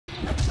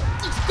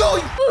go,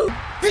 you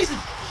piece of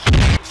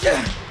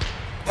shit.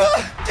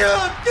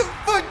 Dude, you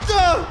fucked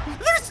up.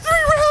 There's 3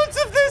 rounds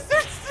of this.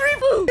 There's 3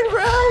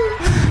 rounds.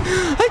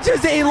 I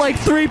just ate like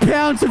 3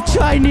 pounds of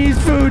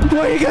Chinese food.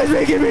 Why are you guys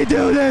making me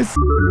do this?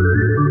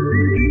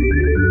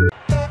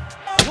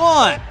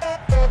 1,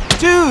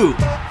 2,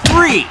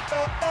 3.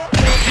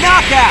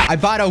 Knockout! I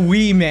bought a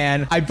Wii,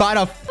 man. I bought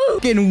a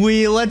fucking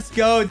Wii. Let's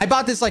go. I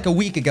bought this like a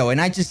week ago,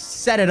 and I just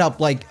set it up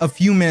like a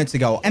few minutes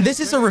ago. And this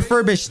is a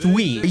refurbished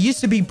Wii. It used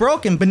to be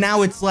broken, but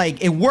now it's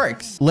like, it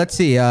works. Let's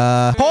see.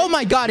 Oh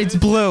my God, it's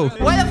blue.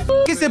 Why the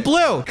fuck is it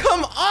blue?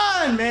 Come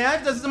on,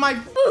 man. Does my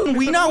fucking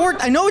Wii not work?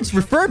 I know it's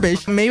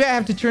refurbished. Maybe I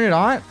have to turn it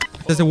on.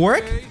 Does it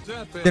work?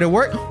 Did it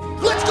work?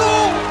 Let's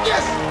go!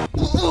 Yes!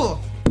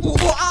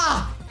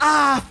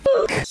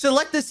 Fuck.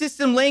 Select the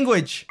system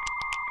language.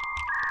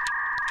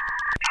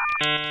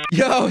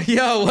 Yo,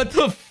 what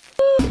the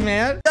f,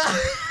 man?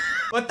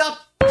 What the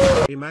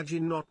f?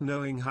 Imagine not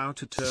knowing how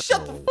to turn.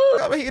 Shut the f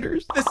up,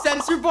 haters. The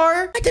sensor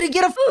bar? I didn't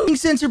get a f***ing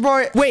sensor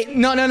bar. Wait,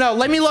 no.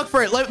 Let me look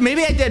for it.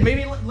 Maybe I did.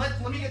 Maybe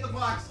let me get the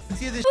box.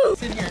 Let's see if this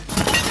shit's in here.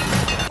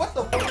 What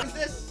the f is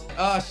this?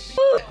 Oh,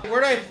 shit.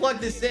 Where do I plug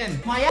this in?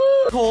 My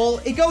hole.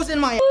 It goes in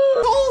my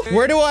hole.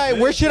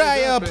 Where should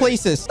I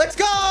place this? Let's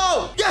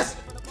go! Yes!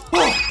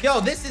 Yo,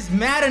 this is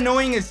mad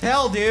annoying as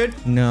hell, dude.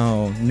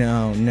 No.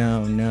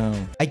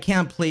 I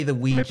can't play the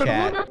Wii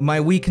chat. My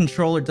Wii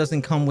controller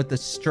doesn't come with the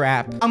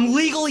strap. I'm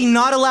legally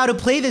not allowed to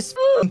play this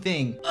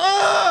thing.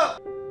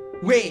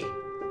 Wait.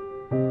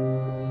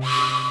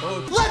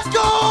 Let's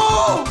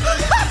go!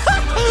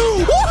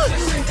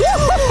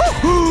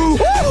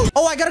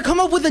 Oh, I gotta come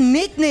up with a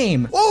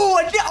nickname.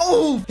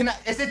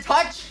 Is it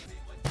touch?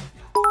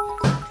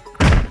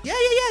 Yeah,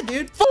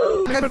 dude.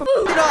 I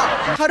fucked it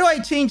up. How do I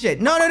change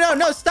it? No.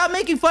 Stop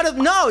making fun of.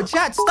 No,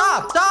 chat,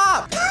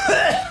 stop.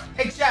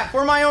 Hey, chat,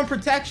 for my own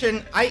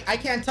protection, I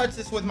can't touch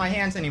this with my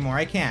hands anymore.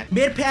 I can't.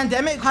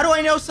 Mid-pandemic, how do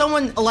I know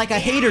someone like a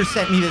hater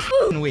sent me this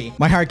Wii?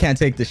 My heart can't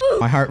take this.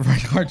 My heart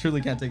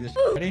truly can't take this.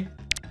 Ready?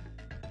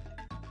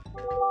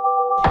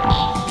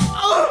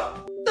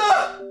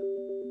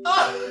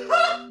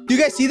 Do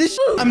you guys see this?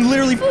 I'm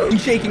literally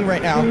shaking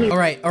right now. All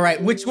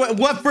right. Which one?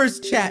 What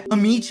first, chat? A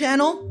me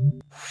channel?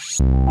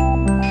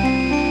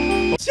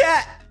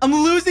 Chat, I'm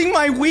losing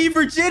my Wii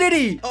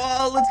virginity.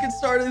 Oh, let's get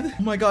started.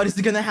 Oh my God, is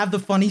it gonna have the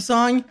funny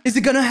song? Oh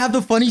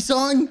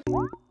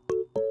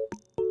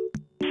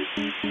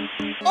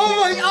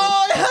my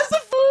God, it has a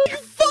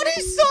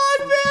funny song,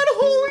 man.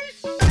 Holy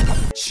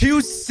shit.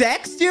 Choose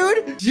sex,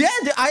 dude? Yeah,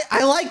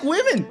 I like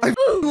women. I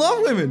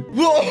love women.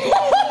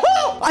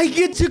 I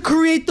get to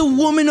create the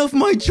woman of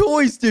my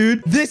choice,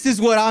 dude. This is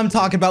what I'm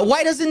talking about.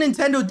 Why doesn't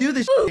Nintendo do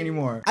this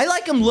anymore? I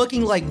like him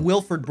looking like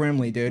Wilford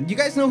Brimley, dude. You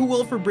guys know who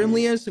Wilford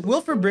Brimley is?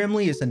 Wilford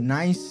Brimley is a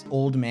nice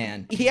old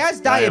man. He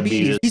has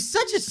diabetes. He's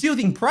such a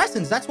soothing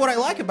presence. That's what I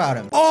like about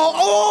him.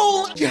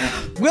 Yeah.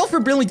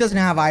 Wilford Brimley doesn't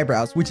have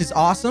eyebrows, which is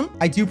awesome.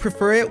 I do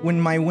prefer it when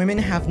my women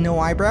have no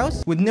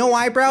eyebrows. With no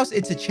eyebrows,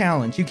 it's a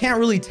challenge. You can't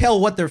really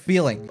tell what they're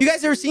feeling. You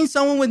guys ever seen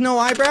someone with no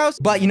eyebrows?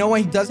 But you know what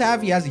he does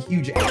have? He has a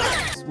huge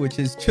ass, which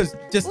is just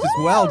as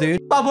well,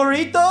 dude.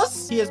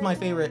 Favoritos? He is my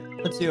favorite.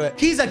 Let's do it.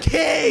 He's a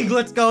king.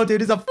 Let's go,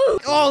 dude.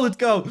 Let's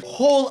go.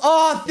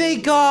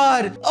 Thank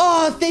God.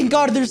 Thank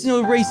God there's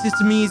no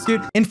racist me's,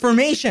 dude.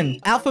 Information.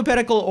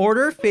 Alphabetical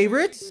order.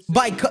 Favorites.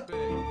 By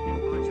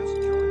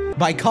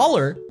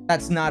color.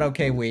 That's not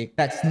okay, Wii.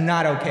 That's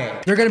not okay.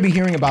 They're gonna be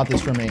hearing about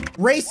this from me.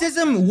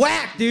 Racism.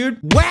 Whack, dude.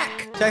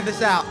 Whack. Check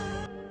this out.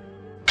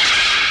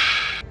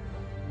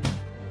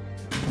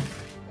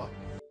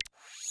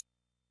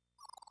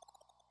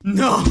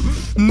 No.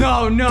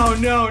 Not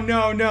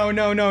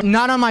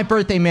on my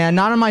birthday, man.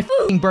 Not on my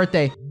f***ing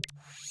birthday.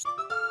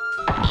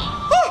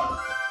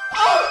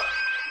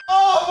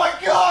 Oh my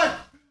God.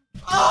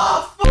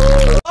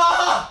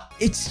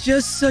 It's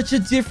just such a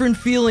different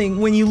feeling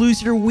when you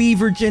lose your Wii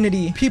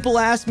virginity. People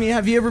ask me,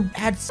 have you ever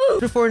had sex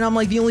before? And I'm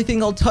like, the only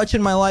thing I'll touch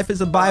in my life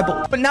is a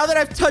Bible. But now that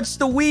I've touched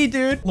the Wii,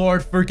 dude,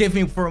 Lord, forgive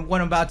me for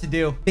what I'm about to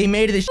do. They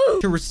made this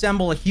to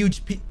resemble a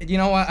huge... You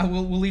know what?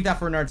 We'll leave that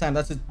for another time.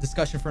 That's a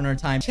discussion for another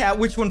time. Chat,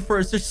 which one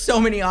first? There's so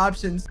many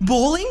options.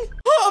 Bowling?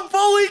 Oh,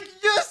 bowling.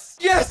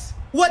 Yes.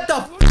 What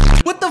the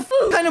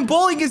kind of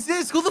bowling is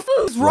this? Who the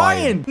is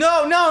Ryan?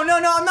 No. I'm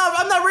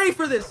not ready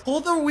for this.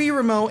 Hold the Wii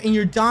remote in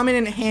your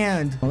dominant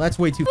hand. Well, that's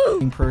way too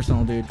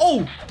personal, dude.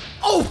 Oh,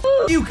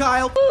 you,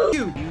 Kyle.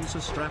 You. Use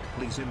a strap,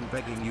 please. I'm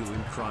begging you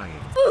and crying.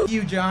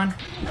 You, John.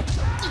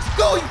 Let's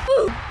go,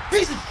 you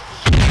piece of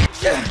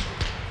shit.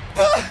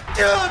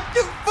 Dude,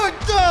 you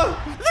fucked up.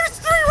 There's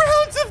 3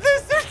 rounds of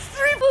this. There's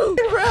 3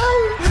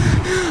 rounds.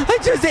 I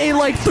just ate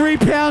like 3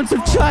 pounds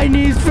of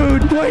Chinese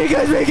food. Why are you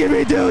guys making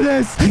me do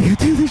this? I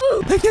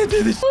can't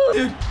do this,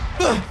 dude.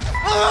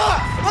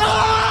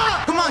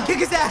 Come on, kick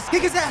his ass.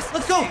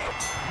 Let's go.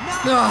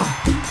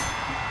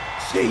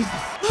 Jesus.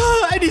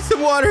 I need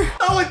some water.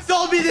 No one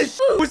told me this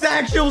was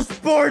actual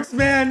sports,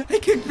 man. I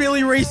kicked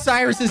Billy Ray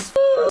Cyrus's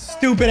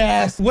stupid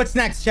ass. What's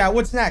next, chat?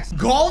 What's next?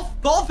 Golf?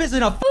 Golf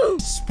isn't a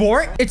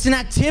sport. It's an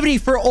activity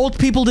for old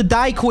people to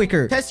die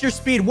quicker. Test your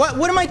speed.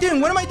 What am I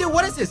doing? What am I doing?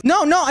 What is this?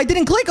 No, I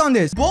didn't click on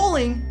this.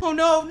 Bowling? Oh,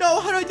 no.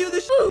 How do I do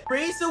this?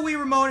 Raise the Wii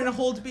remote and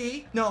hold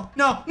B. No.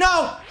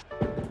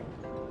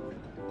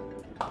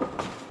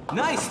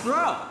 Nice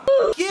throw.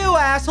 You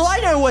asshole. I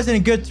know it wasn't a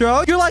good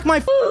throw. You're like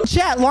my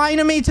chat lying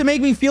to me to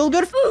make me feel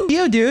good.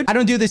 You, dude. I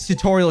don't do this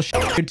tutorial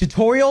shit.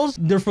 Tutorials,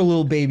 they're for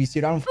little babies,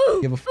 dude. I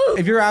don't give a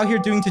If you're out here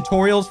doing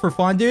tutorials for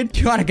fun, dude,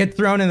 you gotta get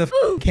thrown in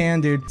the can,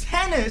 dude.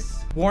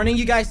 Tennis. Warning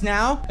you guys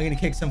now. I'm gonna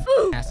kick some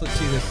ass. Let's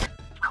see this.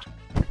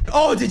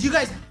 Oh, did you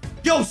guys...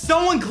 Yo,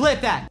 someone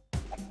clip that.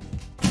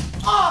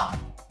 Ah!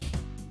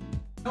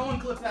 No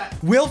one clip that.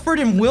 Wilford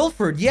and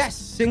Wilford. Yes.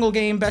 Single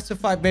game, best of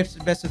 5,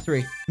 best of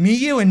 3. Me,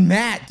 you, and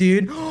Matt,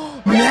 dude.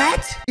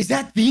 Matt? Is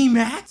that the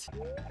Matt?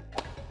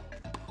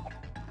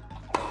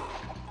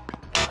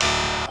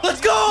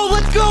 Let's go.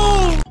 Let's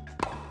go.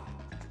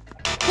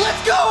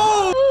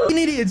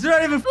 Idiots. They're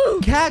not even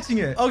catching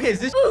it. Okay, is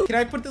this... Can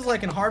I put this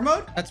like in hard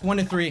mode? That's 1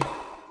 to 3. The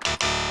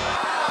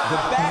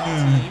bad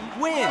team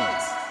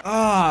wins.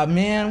 Ah,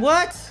 man.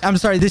 What? I'm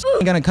sorry. This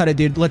gonna cut it,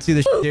 dude. Let's do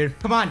this, dude.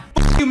 Come on.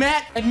 You,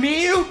 Matt, and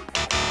me, you.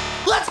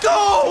 Let's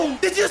go!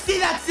 Did you see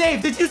that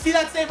save?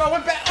 I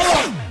went back.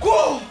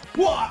 Oh,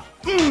 whoa.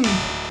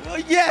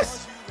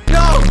 Yes.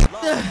 No.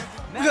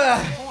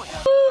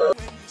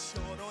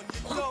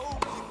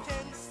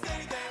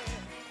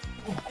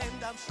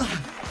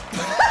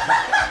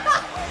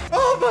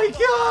 Oh my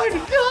God.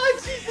 God,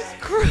 Jesus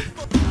Christ.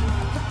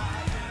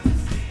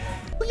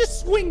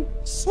 Just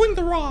swing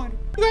the rod.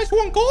 You guys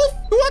want golf?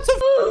 Who wants some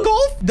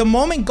golf? The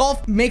moment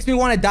golf makes me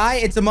want to die,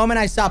 it's the moment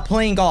I stop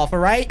playing golf, all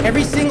right?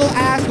 Every single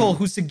asshole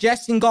who's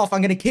suggesting golf,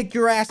 I'm gonna kick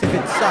your ass if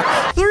it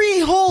sucks.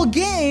 3-hole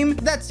game?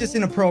 That's just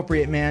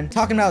inappropriate, man.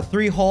 Talking about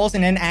 3 holes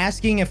and then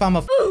asking if I'm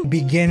a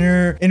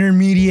beginner,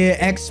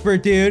 intermediate,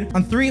 expert, dude.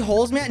 On 3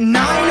 holes, man?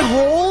 9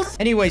 holes?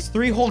 Anyways,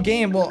 3-hole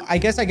game. Well, I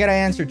guess I gotta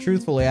answer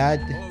truthfully.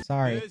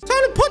 Sorry. It's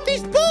time to put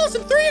these balls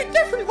in 3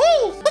 different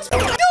holes. Let's do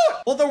it.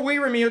 Hold the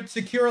Wii remote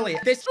securely.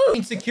 This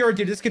ain't secure,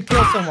 dude. This could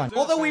kill someone.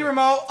 Hold the Wii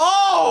remote.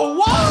 Oh,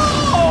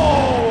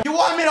 whoa! You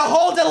want me to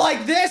hold it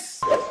like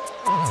this?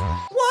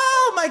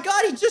 Wow, my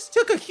God, he just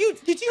took a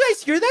huge... Did you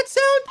guys hear that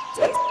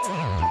sound?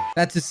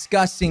 That's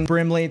disgusting,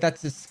 Brimley.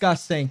 That's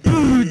disgusting.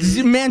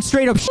 This man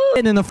straight up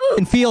shit in the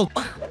f***ing field.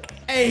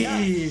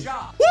 Hey.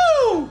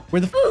 Woo! Where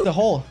the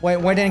hole? Why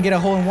didn't I get a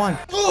hole in one?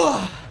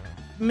 Ugh.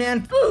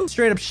 Man,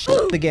 straight up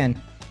shit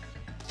again.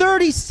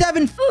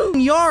 37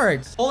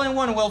 yards. Hole in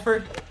one,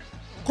 Wilford.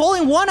 Hole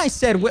in one, I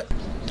said.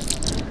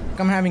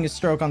 I'm having a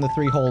stroke on the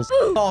 3 holes.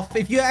 Golf.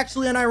 If you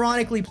actually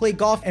unironically play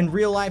golf in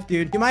real life,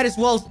 dude, you might as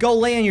well go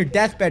lay on your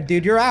deathbed,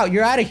 dude. You're out.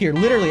 You're out of here.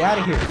 Literally out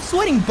of here. I'm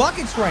sweating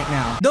buckets right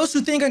now. Those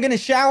who think I'm gonna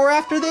shower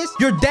after this,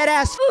 you're dead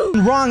ass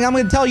wrong. I'm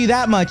gonna tell you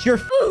that much.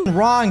 You're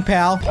wrong,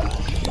 pal.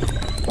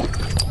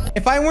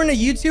 If I weren't a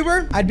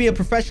YouTuber, I'd be a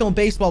professional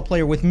baseball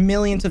player with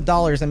millions of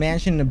dollars, a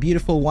mansion, and a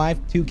beautiful wife,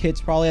 2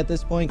 kids probably at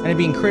this point, and I'd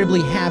be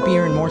incredibly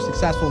happier and more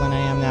successful than I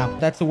am now.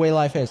 That's the way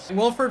life is.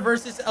 Wilford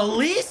versus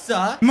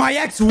Elisa, my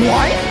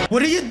ex-wife?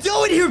 What are you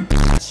doing here,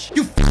 bitch?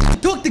 You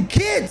took the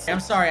kids. I'm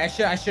sorry. I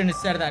shouldn't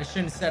have said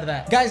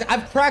that. Guys,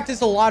 I've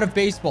practiced a lot of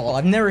baseball.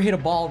 I've never hit a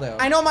ball, though.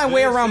 I know my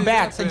way around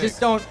bats.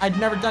 I've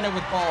never done it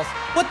with balls.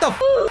 What the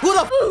Who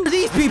the are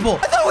these people?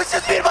 I thought it was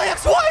just me and my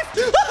ex-wife.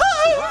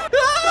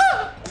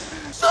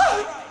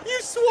 You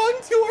swung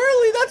too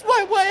early. That's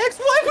why my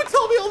ex-wife would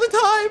tell me all the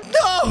time.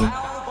 No.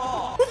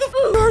 Who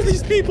the are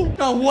these people?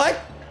 No, what?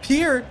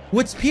 Pierre?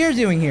 What's Pierre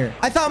doing here?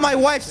 I thought my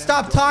wife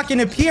stopped talking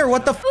to Pierre.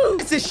 What the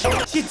is this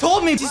shit? She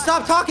told me she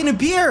stopped talking to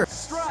Pierre.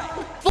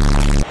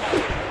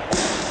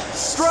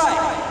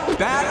 Strike.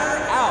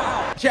 Batter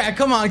out. Jack,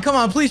 come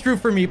on. Please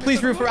root for me.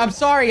 I'm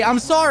sorry.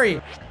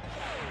 Strike.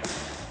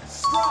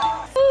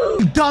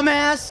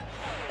 Dumbass.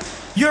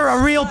 You're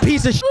a real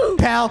piece of shit,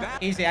 pal.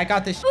 Easy, I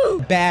got this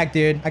bag,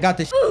 dude.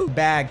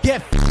 Bag.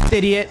 Get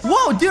idiot.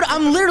 Whoa, dude,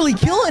 I'm literally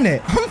killing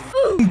it.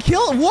 I'm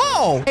killing.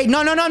 Whoa. Hey,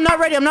 no, I'm not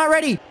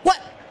ready. What?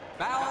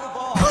 Foul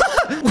ball.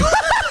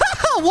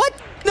 What?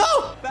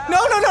 No.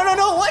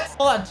 What?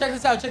 Hold on, check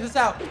this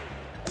out.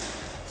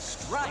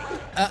 Strike.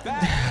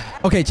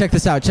 Okay, check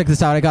this out.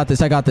 I got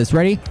this.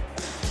 Ready?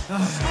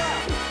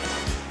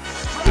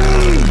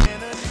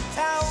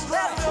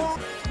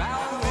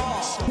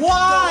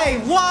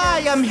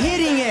 Why? I'm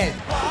hitting it.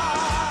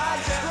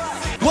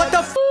 What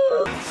the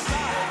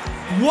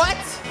What?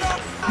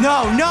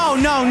 No.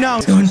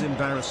 It's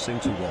embarrassing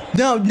to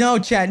watch. No,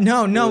 chat.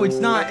 No, it's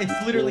not. It's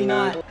literally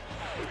not.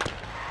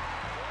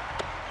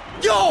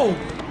 Yo!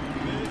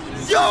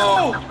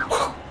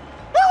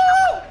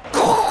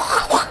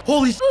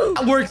 Holy shit,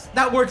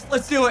 that works.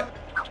 Let's do it.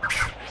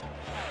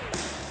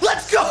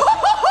 Let's go!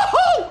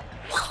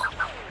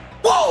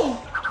 Whoa!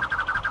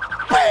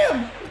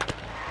 Bam!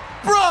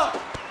 Bruh!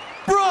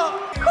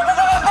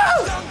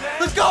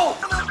 Let's go!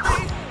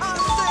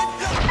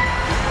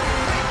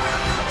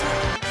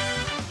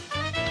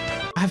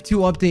 to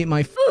update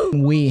my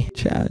Wii.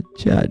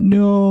 Chat,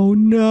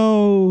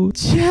 no.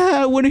 Chat,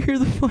 I want to hear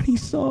the funny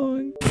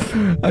song.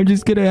 I'm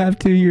just gonna have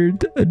to hear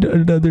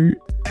another.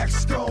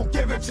 X gon'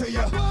 give it to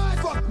you.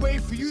 Fuck,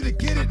 wait for you to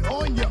get it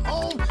on your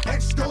own.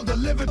 X gon'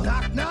 deliver.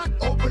 Knock, knock.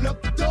 Open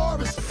up the door.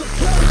 It's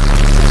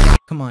the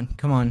Come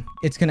on.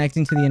 It's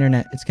connecting to the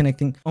internet. It's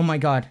connecting. Oh my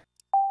god.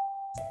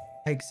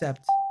 I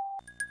accept.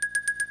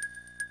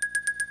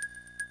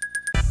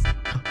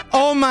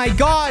 Oh my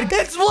god.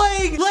 It's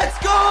playing. Let's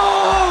go.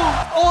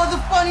 Oh, the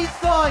funny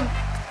song.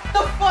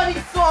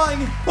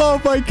 Oh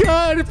my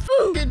god. It's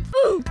fucking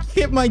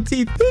hit my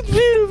teeth. It's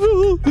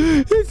beautiful.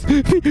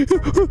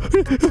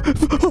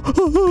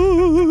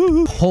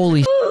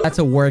 Holy that's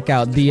a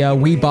workout. The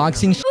Wii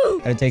boxing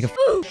gotta take a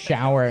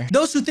shower.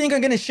 Those who think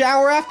I'm gonna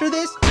shower after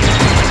this,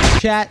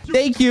 chat,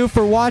 thank you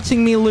for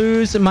watching me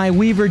lose my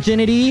Wii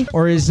virginity,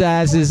 or as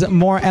is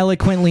more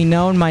eloquently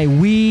known, my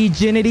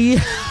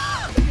Wii-ginity.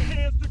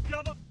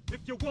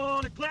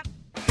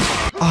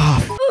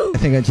 Oh, I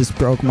think I just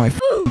broke my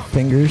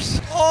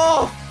fingers.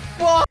 Oh,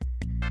 fuck.